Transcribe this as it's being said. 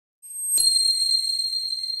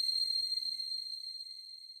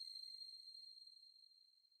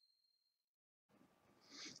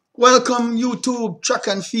Welcome, YouTube track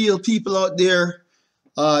and field people out there,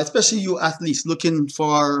 especially you athletes looking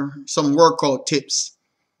for some workout tips.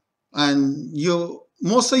 And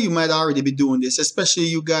most of you might already be doing this, especially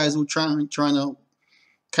you guys who trying to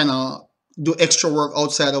kind of do extra work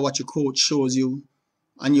outside of what your coach shows you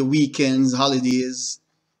on your weekends, holidays.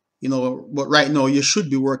 But right now you should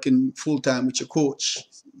be working full time with your coach.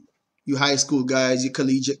 You high school guys, you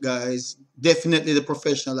collegiate guys, definitely the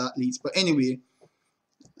professional athletes. But anyway,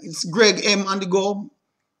 it's Greg M on the go,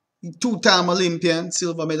 two-time Olympian,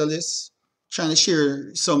 silver medalist, trying to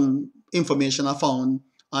share some information I found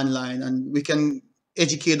online, and we can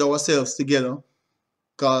educate ourselves together.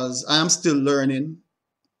 Because I am still learning,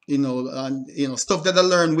 and stuff that I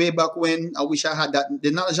learned way back when. I wish I had that. The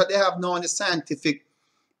knowledge that they have now on the scientific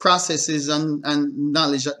processes and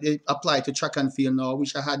knowledge that they apply to track and field now. I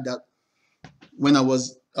wish I had that when I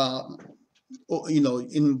was,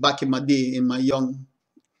 in back in my day, in my young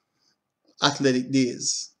athletic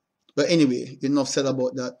days. But anyway, enough said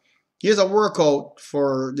about that. Here's a workout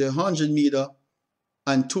for the 100-meter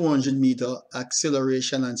and 200-meter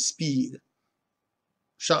acceleration and speed.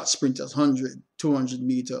 Shot sprinters, 100,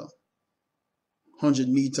 200-meter,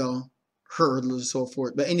 100-meter hurdles, and so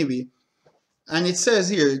forth. But anyway, and it says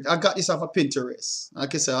here, I got this off of Pinterest.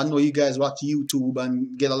 Like I said, I know you guys watch YouTube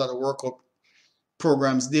and get a lot of workout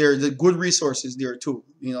programs there. The good resources there too.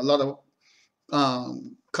 A lot of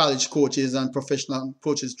college coaches and professional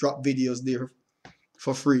coaches drop videos there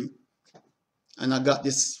for free. And I got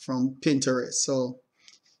this from Pinterest. So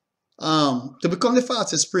to become the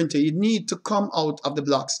fastest sprinter, you need to come out of the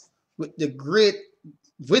blocks with a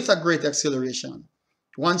great acceleration.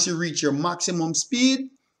 Once you reach your maximum speed,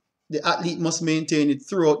 the athlete must maintain it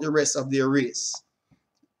throughout the rest of their race.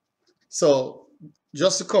 So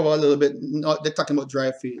just to cover a little bit, they're talking about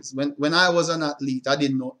dry phase. When I was an athlete, I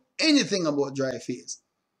didn't know anything about dry phase.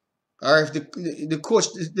 Or if the coach,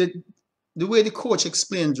 the way the coach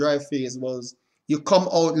explained dry phase was you come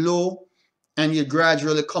out low and you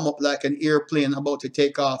gradually come up like an airplane about to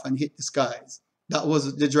take off and hit the skies. That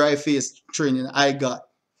was the dry phase training I got.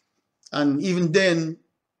 And even then,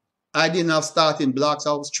 I didn't have starting blocks.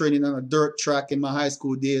 I was training on a dirt track in my high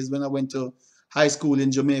school days when I went to high school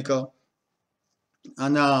in Jamaica.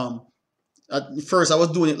 And at first I was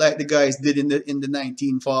doing it like the guys did in the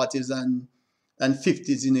 1940s and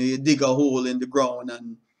 50s. You dig a hole in the ground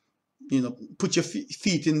and put your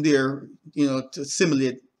feet in there, to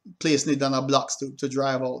simulate placing it on a blocks to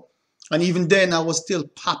drive out. And even then, I was still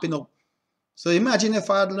popping up. So imagine if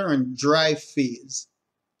I had learned dry phase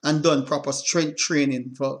and done proper strength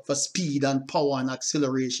training for speed and power and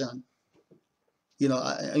acceleration.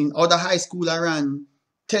 In other high school, I ran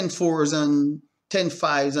 10 fours and 10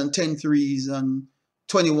 fives and 10 threes and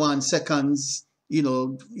 21 seconds,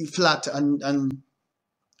 flat. And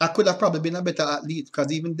I could have probably been a better athlete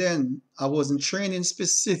because even then I wasn't training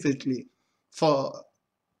specifically for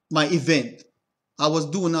my event. I was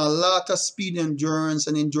doing a lot of speed endurance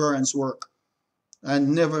and endurance work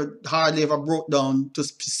and never hardly ever broke down to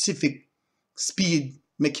specific speed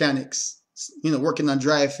mechanics, working on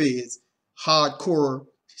dry phase, hardcore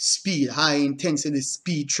speed, high intensity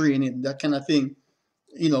speed training, that kind of thing.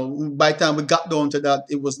 By the time we got down to that,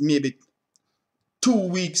 it was maybe 2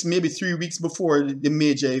 weeks, maybe 3 weeks before the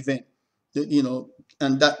major event.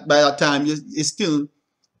 And that by that time you still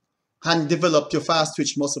hadn't developed your fast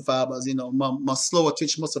twitch muscle fibers. My slower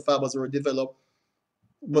twitch muscle fibers were developed,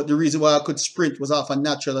 but the reason why I could sprint was off a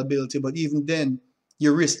natural ability. But even then,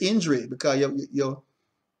 you risk injury because you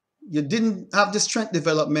didn't have the strength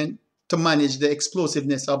development to manage the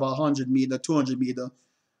explosiveness of 100-meter, 200-meter.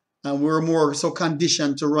 And we're more so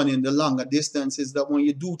conditioned to running the longer distances that when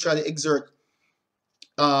you do try to exert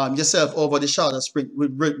yourself over the shorter sprint, we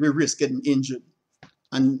risk getting injured.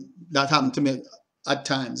 And that happened to me at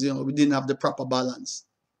times. We didn't have the proper balance.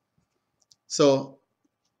 So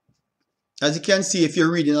as you can see, if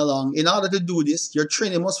you're reading along, in order to do this, your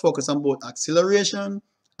training must focus on both acceleration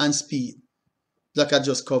and speed, like I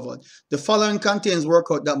just covered. The following contains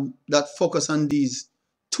workout that focus on these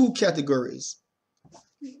two categories.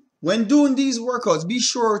 When doing these workouts, be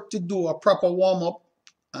sure to do a proper warm-up.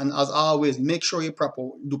 And as always, make sure you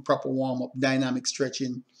do proper warm-up, dynamic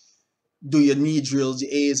stretching, do your knee drills,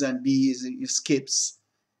 your A's and B's, your skips,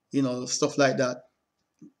 stuff like that.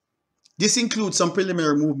 This includes some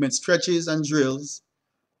preliminary movement stretches and drills.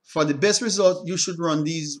 For the best results, you should run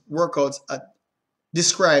these workouts at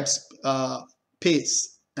described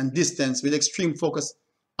pace and distance with extreme focus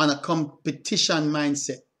on a competition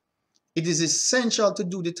mindset. It is essential to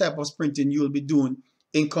do the type of sprinting you will be doing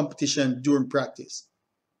in competition during practice.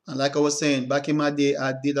 And like I was saying, back in my day,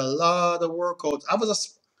 I did a lot of workouts.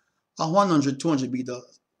 a 100, 200 meter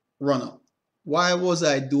runner. Why was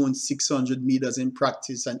I doing 600 meters in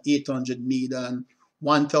practice and 800 meter and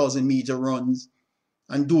 1000 meter runs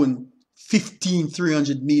and doing 15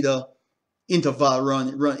 300 meter interval run,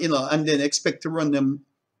 and then expect to run them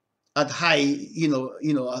at high,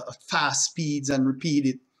 at fast speeds and repeat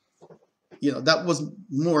it. That was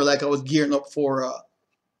more like I was gearing up for a,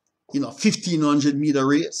 1500 meter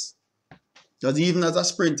race. Because even as a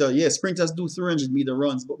sprinter, yeah, sprinters do 300 meter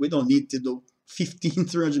runs, but we don't need to do 15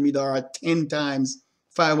 300 meter or 10 times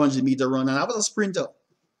 500 meter run. And I was a sprinter.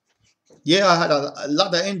 Yeah, I had a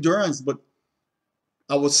lot of endurance, but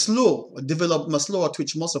I was slow. I developed my slower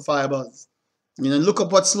twitch muscle fibers. Look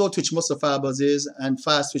up what slow twitch muscle fibers is and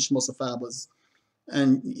fast twitch muscle fibers,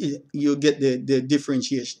 and you get the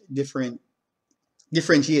differentiation, the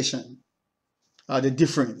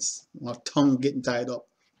difference. My tongue getting tied up.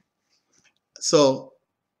 So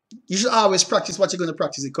you should always practice what you're going to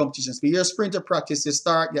practice in competitions. For your sprinter practice, you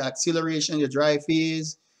start your acceleration, your drive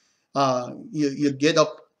phase. You get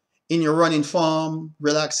up in your running form,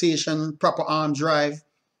 relaxation, proper arm drive,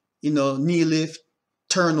 knee lift,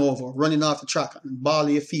 turnover, running off the track, and ball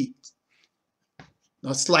your feet.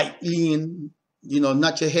 A slight lean,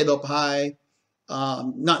 not your head up high,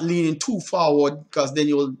 not leaning too forward, because then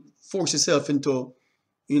you'll force yourself into,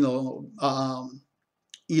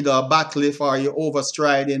 either a backlift or you're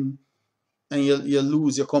overstriding and you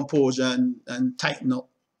lose your composure and tighten up.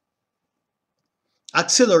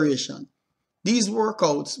 Acceleration. These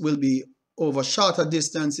workouts will be over shorter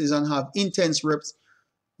distances and have intense reps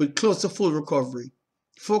with close to full recovery.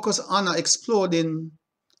 Focus on exploding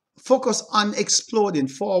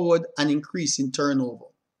forward and increasing turnover.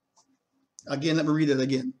 Again, let me read it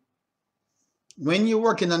again. When you're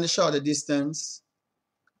working on the shorter distance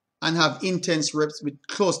and have intense reps with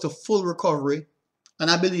close to full recovery,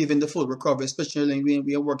 and I believe in the full recovery, especially when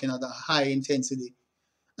we are working at a high intensity,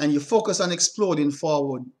 and you focus on exploding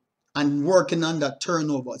forward and working on that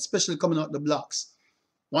turnover, especially coming out the blocks.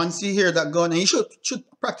 Once you hear that gun, and you should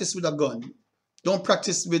practice with a gun. Don't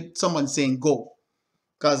practice with someone saying go,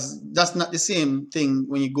 because that's not the same thing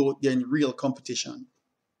when you go there in real competition.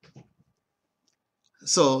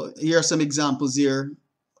 So here are some examples here.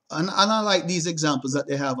 And I like these examples that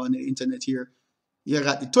they have on the internet here. You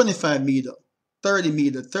got the 25 meter, 30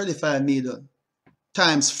 meter, 35 meter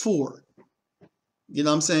times 4. You know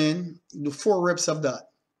what I'm saying? Do 4 reps of that.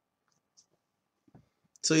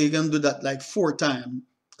 So you can do that like 4 times.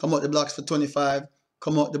 Come out the blocks for 25,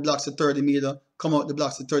 come out the blocks for 30 meter, come out the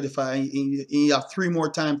blocks for 35, and you have 3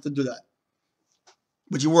 more times to do that.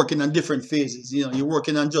 But you're working on different phases. You're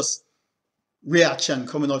working on just reaction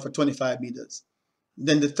coming out for 25 meters.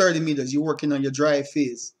 Then the 30 meters, you're working on your drive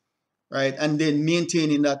phase, right? And then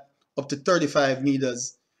maintaining that up to 35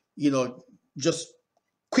 meters, just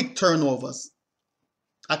quick turnovers,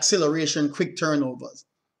 acceleration, quick turnovers.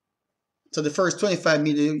 So the first 25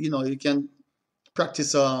 meters, you can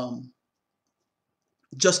practice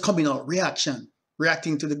just coming out,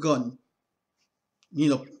 reacting to the gun,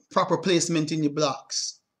 proper placement in your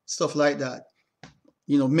blocks, stuff like that.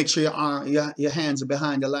 Make sure your hands are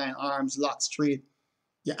behind the line, arms locked straight,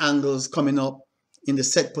 your angles coming up in the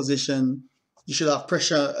set position. You should have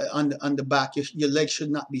pressure on the back. Your legs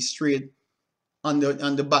should not be straight on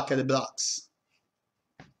the back of the blocks.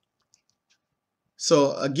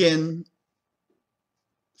 So again,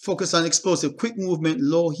 focus on explosive, quick movement,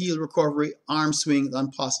 low heel recovery, arm swing,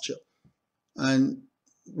 and posture. And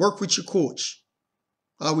work with your coach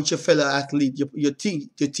or with your fellow athlete, your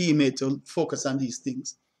teammate, to focus on these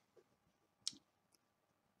things.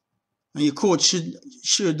 And your coach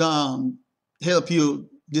should help you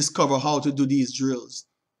discover how to do these drills.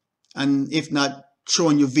 And if not,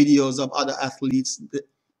 showing you videos of other athletes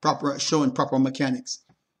showing proper mechanics.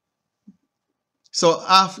 So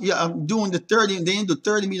I'm doing the 30, then you do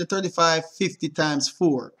 30 meter, 35, 50 times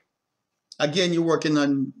 4. Again, you're working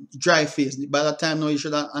on drive phase. By that time now, you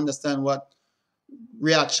should understand what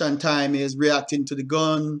reaction time is, reacting to the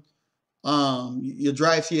gun, your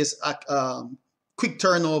drive phase, quick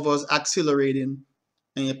turnovers, accelerating,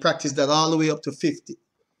 and you practice that all the way up to 50.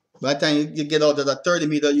 By the time you get out of that 30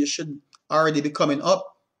 meter, you should already be coming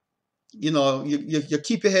up. You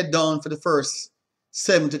keep your head down for the first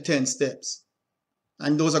 7 to 10 steps.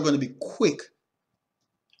 And those are going to be quick.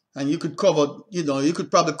 And you could cover, you could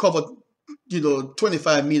probably cover,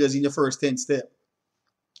 25 meters in your first 10 steps.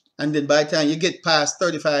 And then by the time you get past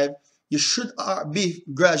 35, you should be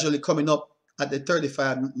gradually coming up at the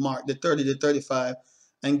 35 mark, the 30 to 35,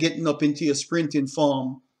 and getting up into your sprinting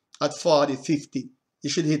form at 40, 50. You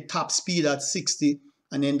should hit top speed at 60.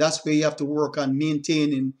 And then that's where you have to work on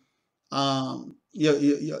maintaining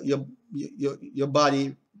Your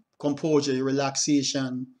body composure, your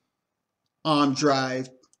relaxation, arm drive,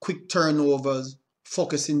 quick turnovers,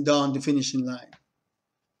 focusing down the finishing line.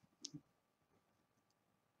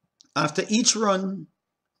 After each run,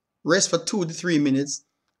 rest for 2 to 3 minutes.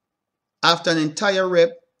 After an entire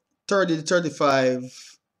rep, 30 to 35.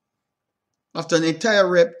 After an entire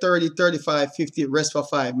rep, 30, 35, 50, rest for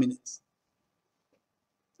 5 minutes.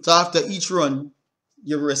 So after each run,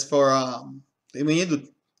 you rest for, when you do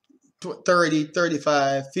 30,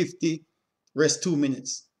 35, 50, rest 2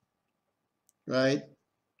 minutes, right?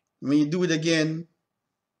 When you do it again,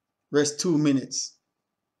 rest 2 minutes,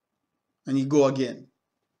 and you go again.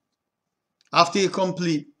 After you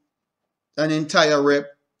complete an entire rep,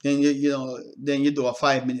 then then you do a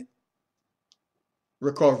 5 minute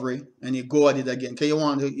recovery, and you go at it again. Cause you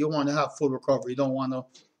want to have full recovery. You don't want to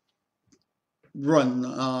run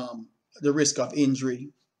the risk of injury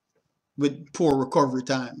with poor recovery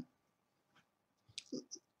time.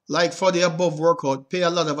 Like for the above workout, pay a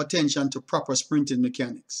lot of attention to proper sprinting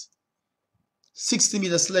mechanics.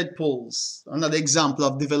 60-meter sled pulls, another example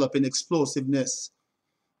of developing explosiveness,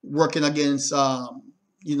 working against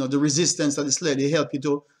the resistance of the sled. They help you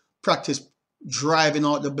to practice driving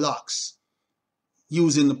out the blocks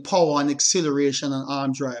using the power and acceleration and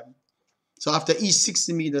arm drive. So after each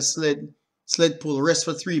 60-meter sled pull, rest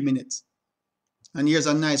for 3 minutes. And here's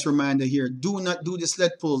a nice reminder here: do not do the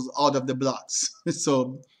sled pulls out of the blocks.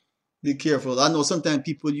 So be careful. I know sometimes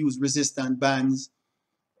people use resistant bands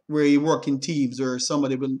where you work in teams, or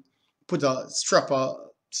somebody will put a strap,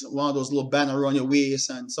 one of those little bands around your waist,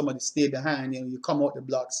 and somebody stay behind you. You come out the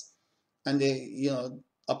blocks, and they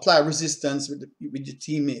apply resistance with your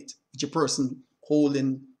teammate, with your person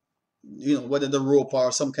holding, whether the rope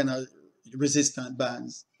or some kind of resistant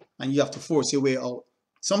bands, and you have to force your way out.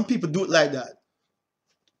 Some people do it like that.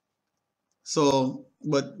 So,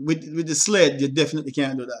 but with the sled, you definitely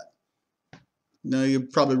can't do that. Now you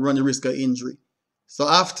probably run the risk of injury. So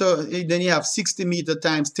then you have 60-meter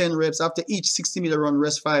times 10 reps. After each 60-meter run,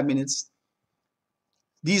 rest 5 minutes.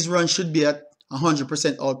 These runs should be at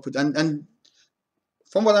 100% output. And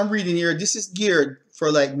from what I'm reading here, this is geared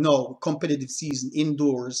for like competitive season,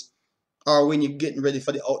 indoors, or when you're getting ready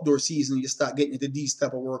for the outdoor season, you start getting into these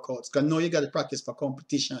type of workouts. Because now you got to practice for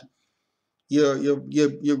competition. You're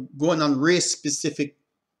going on race specific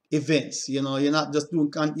events. You're not just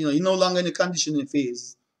doing you're no longer in the conditioning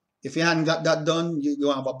phase. If you hadn't got that done, you're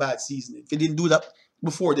going to have a bad season. If you didn't do that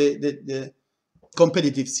before the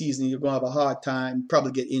competitive season, you're going to have a hard time,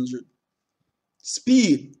 probably get injured.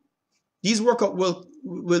 Speed. These workouts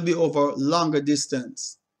will be over longer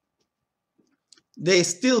distance. They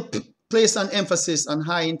still place an emphasis on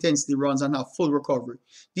high intensity runs and have full recovery.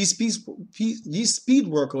 These speed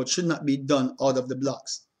workouts should not be done out of the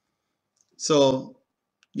blocks. So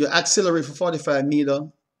you accelerate for 45 meters,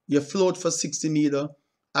 you float for 60 meters,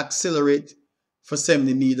 accelerate for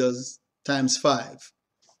 70 meters times 5.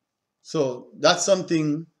 So that's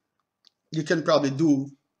something you can probably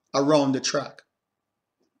do around the track.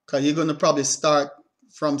 Because you're going to probably start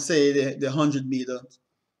from, say, the 100 meters,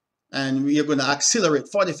 and you're going to accelerate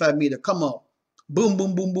 45 meters, come up, boom,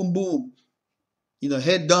 boom, boom, boom, boom.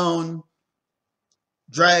 Head down,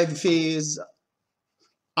 drive phase,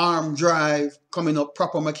 arm drive, coming up,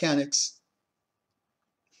 proper mechanics.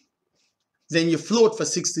 Then you float for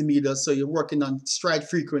 60 meters, so you're working on stride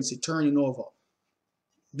frequency, turning over,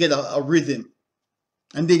 get a rhythm.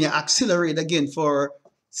 And then you accelerate again for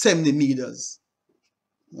 70 meters.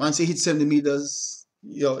 Once you hit 70 meters,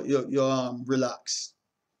 you relax.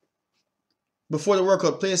 Before the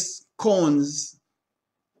workout, place cones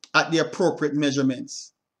at the appropriate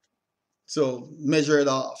measurements. So measure it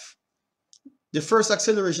off. The first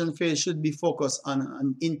acceleration phase should be focused on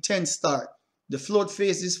an intense start. The float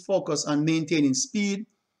phase is focused on maintaining speed.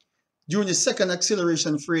 During the second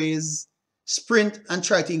acceleration phase, sprint and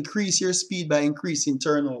try to increase your speed by increasing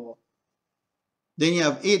turnover. Then you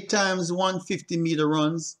have 8 times 150-meter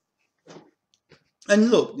runs. And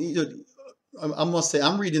look, I must say,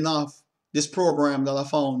 I'm reading off this program that I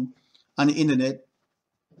found on the internet.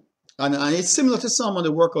 And it's similar to some of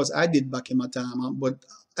the workouts I did back in my time. But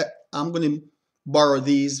I'm going to borrow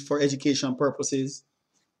these for education purposes.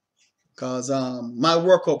 Because my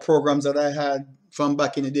workout programs that I had from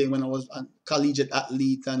back in the day when I was a collegiate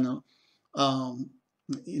athlete and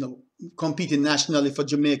competing nationally for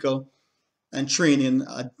Jamaica and training,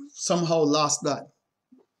 I somehow lost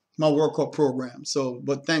my workout program. So,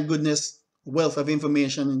 but thank goodness, wealth of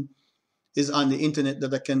information is on the internet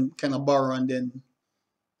that I can kind of borrow and then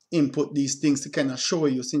input these things to kind of show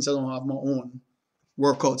you, since I don't have my own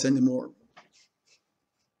workouts anymore.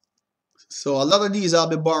 So a lot of these I'll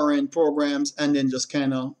be borrowing programs and then just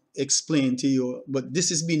kind of explain to you. But this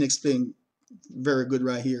is being explained very good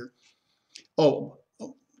right here. Oh,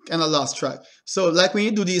 kind of lost track. So like when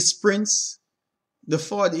you do these sprints, the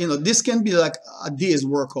 40, this can be like a day's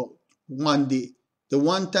workout, one day.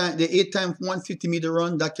 The 8 times 150-meter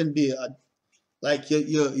run, that can be like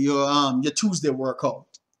your Tuesday workout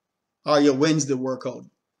or your Wednesday workout,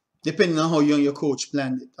 depending on how you and your coach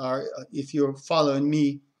planned it. Or if you're following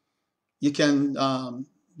me, you can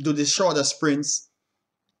do the shorter sprints.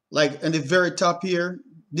 Like in the very top here,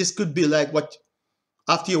 this could be like what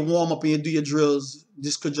after you warm up and you do your drills.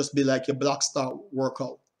 This could just be like your block start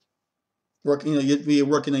workout. You're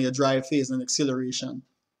working on your drive phase and acceleration.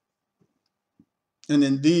 And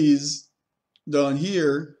then these down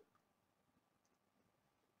here,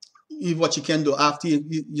 what you can do after you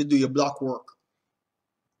do your block work.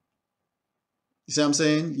 You see what I'm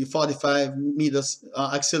saying? You 45 meters,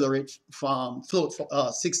 accelerate from float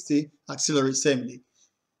 60, accelerate 70.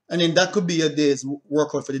 And then that could be a day's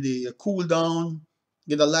workout for the day. You cool down,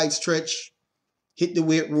 get a light stretch, hit the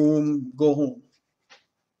weight room, go home.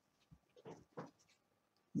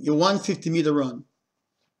 Your 150-meter run.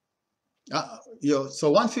 So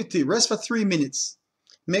 150, rest for 3 minutes.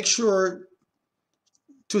 Make sure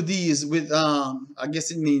to these with, I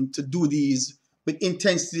guess it means to do these with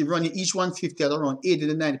intensity, running each 150 at around 80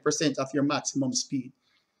 to 90% of your maximum speed.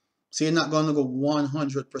 So you're not going to go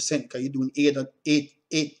 100% because you're doing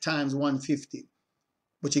 8 times 150.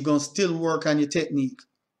 But you're going to still work on your technique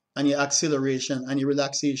and your acceleration and your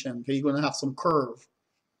relaxation because you're going to have some curve.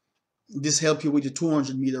 This helps you with your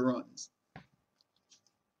 200-meter runs.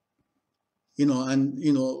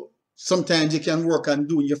 Sometimes you can work on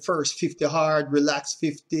doing your first 50 hard, relax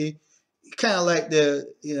 50. Kind of like a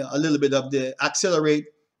little bit of the accelerate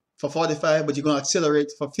for 45, but you're going to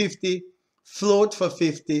accelerate for 50, float for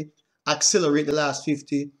 50, accelerate the last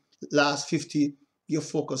 50. Last 50, you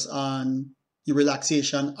focus on your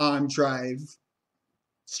relaxation, arm drive,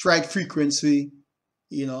 strike frequency,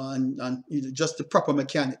 and just the proper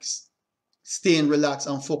mechanics. Staying relaxed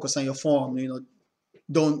and focus on your form.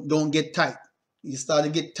 Don't get tight. You start to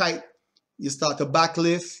get tight, you start to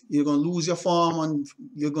backlift, you're going to lose your form and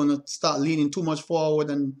you're going to start leaning too much forward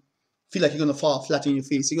and feel like you're going to fall flat in your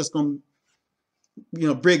face. You're just going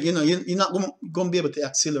to, break, you're not going to be able to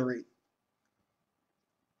accelerate.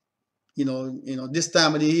 This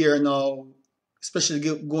time of the year now, especially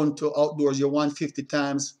going to outdoors, you're 150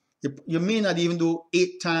 times. You may not even do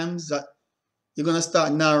 8 times. That you're going to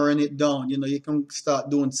start narrowing it down. You can start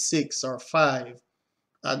doing 6 or 5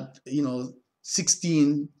 at,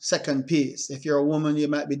 16-second pace. If you're a woman, you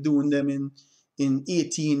might be doing them in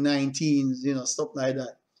 18, 19, stuff like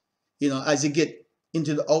that. As you get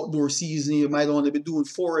into the outdoor season, you might only be doing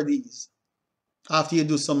 4 of these. After you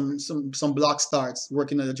do some block starts,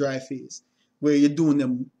 working on the dry phase, where you're doing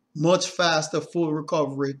them much faster, full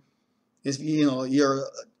recovery. If you're a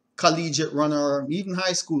collegiate runner, even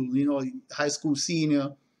high school, high school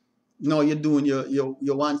senior, you're doing your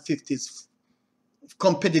 150s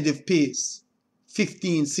competitive pace,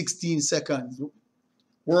 15, 16 seconds.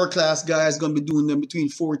 World class guys going to be doing them between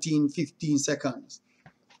 14, 15 seconds.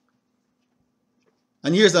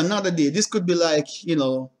 And here's another day. This could be like,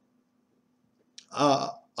 a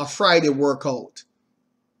Friday workout.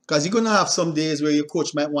 Because you're going to have some days where your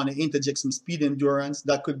coach might want to interject some speed endurance.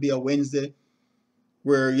 That could be a Wednesday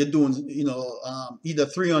where you're doing, either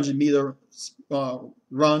 300-meter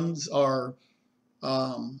runs or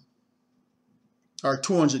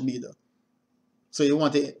 200-meter. So you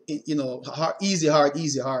want to, easy, hard,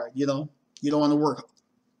 easy, hard, You don't want to work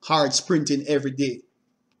hard sprinting every day.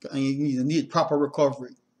 And you need proper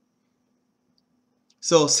recovery.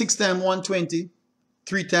 So 6 times 120,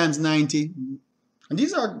 3 times 90. And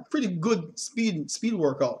these are pretty good speed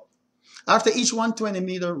workout. After each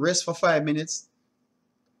 120-meter, rest for 5 minutes.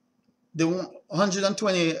 The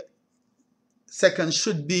 120 seconds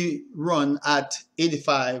should be run at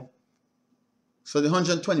 85. So the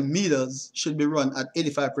 120 meters should be run at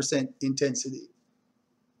 85% intensity.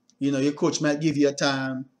 Your coach might give you a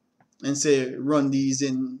time and say, run these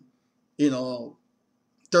in,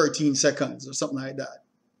 13 seconds or something like that.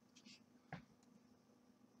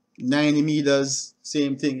 90 meters,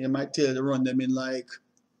 same thing. You might tell you to run them in like,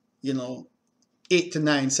 8 to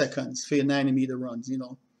 9 seconds for your 90-meter runs,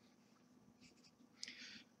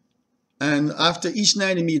 And after each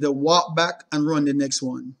 90-meter, walk back and run the next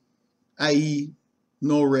one, i.e.,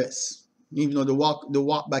 no rest. Even though the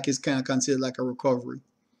walk back is kind of considered like a recovery.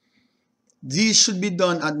 These should be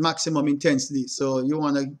done at maximum intensity. So you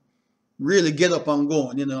want to really get up and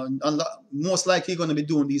going, And most likely you're going to be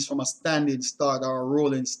doing these from a standing start or a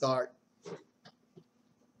rolling start.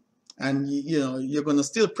 and you know you're gonna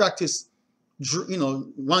still practice. You know,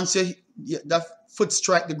 once that foot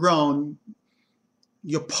strike the ground,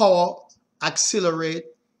 your power accelerate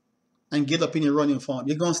and get up in your running form.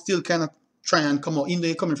 You're gonna still kind of try and come out, even though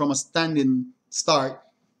you're coming from a standing start.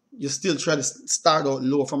 You still try to start out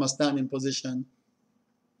low from a standing position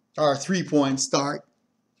or a 3-point start.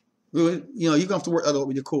 You know, you're gonna have to work that out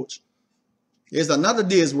with your coach. Here's another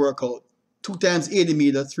day's workout: 2 times 80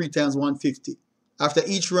 meter, 3 times 150. After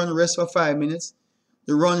each run, rest for 5 minutes.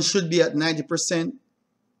 The run should be at 90%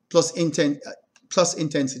 plus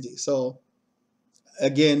intensity. So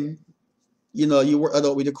again, you know, you work that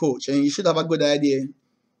out with the coach, and you should have a good idea.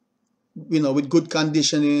 You know, with good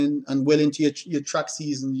conditioning and well into your track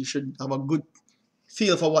season, you should have a good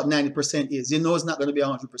feel for what 90% is. You know, it's not going to be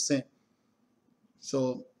 100%.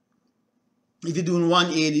 So if you're doing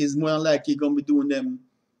 180s, more than likely you're going to be doing them,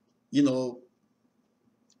 you know,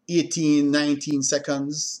 18, 19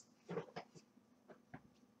 seconds.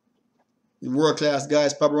 World class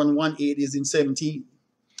guys probably run 180s in 17.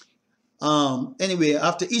 Anyway,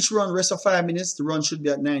 after each run, rest for 5 minutes. The run should be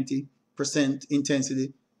at 90%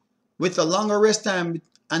 intensity. With a longer rest time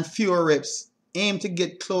and fewer reps, aim to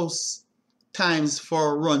get close times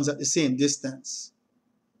for runs at the same distance.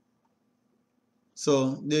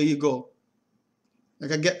 So there you go.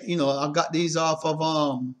 Like I got these off of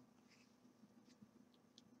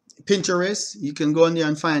Pinterest. You can go in there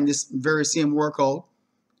and find this very same workout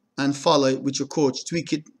and follow it with your coach.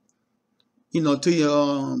 Tweak it, you know, to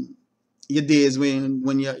your days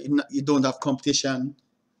when you don't have competition,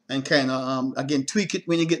 and kind of again tweak it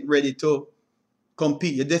when you get ready to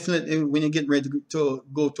compete. You definitely, when you get ready to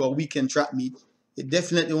go to a weekend track meet, you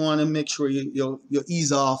definitely want to make sure you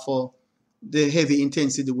ease off of the heavy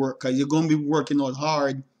intensity work, because you're going to be working out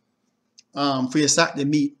hard for your Saturday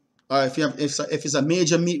meet. Or if it's a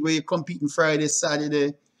major meet where you're competing Friday,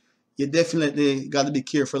 Saturday, you definitely got to be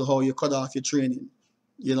careful how you cut off your training.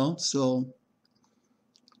 You know, so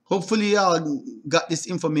hopefully y'all got this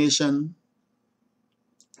information.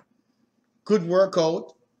 Good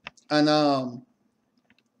workout, and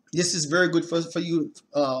this is very good for you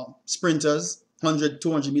sprinters, 100,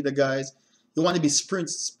 200 meter guys. You want to be sprint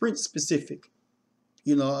specific.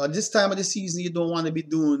 You know, at this time of the season, you don't want to be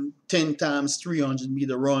doing 10 times 300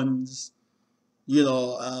 meter runs. You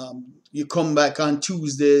know, you come back on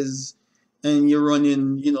Tuesdays and you're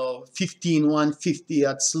running, you know, 15, 150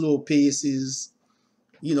 at slow paces.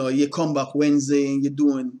 You know, you come back Wednesday and you're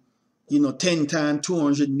doing, you know, 10 times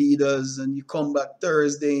 200 meters, and you come back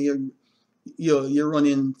Thursday and you're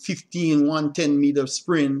running 15, 110 meter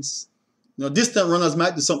sprints. You know, distant runners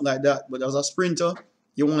might do something like that, but as a sprinter,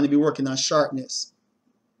 you want to be working on sharpness,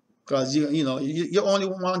 because you only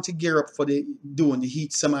want to gear up for doing the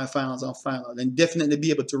heat, semifinals, and final, and definitely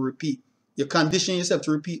be able to repeat. You condition yourself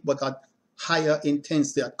to repeat, but at higher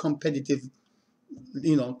intensity, at competitive,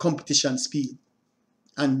 you know, competition speed,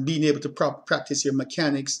 and being able to practice your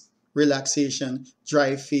mechanics, relaxation,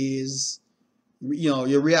 drive phase, you know,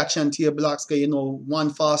 your reaction to your blocks, because you know, one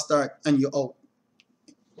fast start and you're out.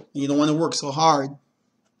 You don't want to work so hard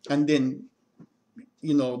and then,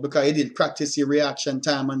 you know, because you didn't practice your reaction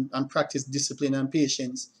time and practice discipline and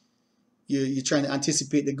patience. You're trying to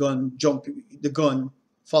anticipate the gun, jump the gun,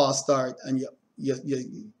 fast start, and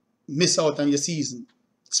you miss out on your season,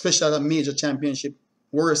 especially at a major championship.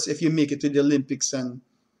 Worse if you make it to the Olympics and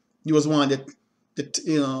you was one of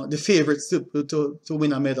the favorites to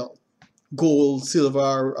win a medal, gold,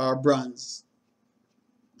 silver, or bronze.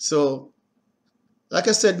 So, like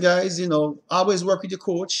I said, guys, you know, always work with your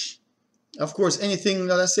coach. Of course, anything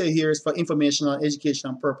that I say here is for informational and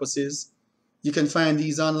educational purposes. You can find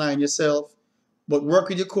these online yourself, but work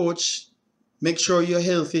with your coach. Make sure you're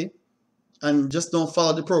healthy, and just don't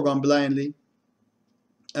follow the program blindly.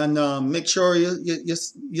 And make sure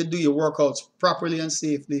you do your workouts properly and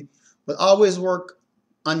safely. But always work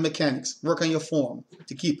on mechanics. Work on your form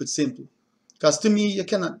to keep it simple. Because to me, you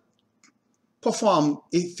cannot perform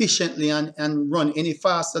efficiently and run any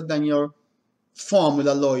faster than your form will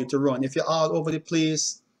allow you to run. If you're all over the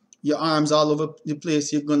place, your arms all over the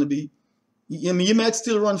place, you're going to be, I mean, you might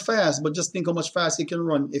still run fast, but just think how much faster you can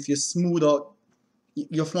run if you smooth out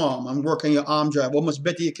your form and work on your arm drive. How much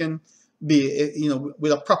better you can be, you know,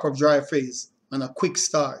 with a proper drive phase and a quick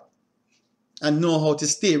start, and know how to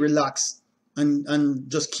stay relaxed and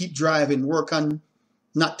just keep driving. Work on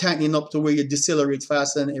not tightening up to where you decelerate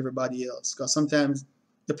faster than everybody else, because sometimes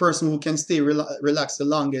the person who can stay relaxed the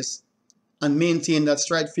longest and maintain that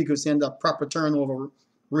stride frequency and that proper turnover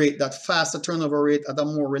rate, that faster turnover rate at a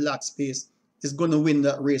more relaxed pace, is going to win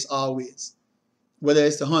that race always, whether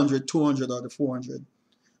it's the 100, 200, or the 400.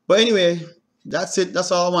 But anyway, That's it.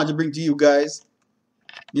 That's all I wanted to bring to you guys.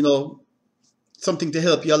 You know, something to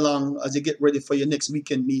help you along as you get ready for your next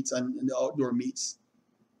weekend meets and the outdoor meets.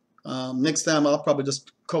 Next time I'll probably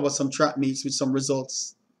just cover some track meets with some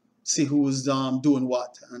results, see who's doing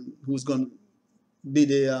what and who's going to be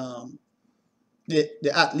the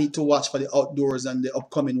athlete to watch for the outdoors and the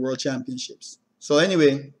upcoming world championships. So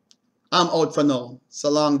anyway, I'm out for now. It's a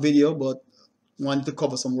long video, but wanted to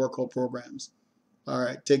cover some workout programs. All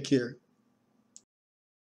right, take care.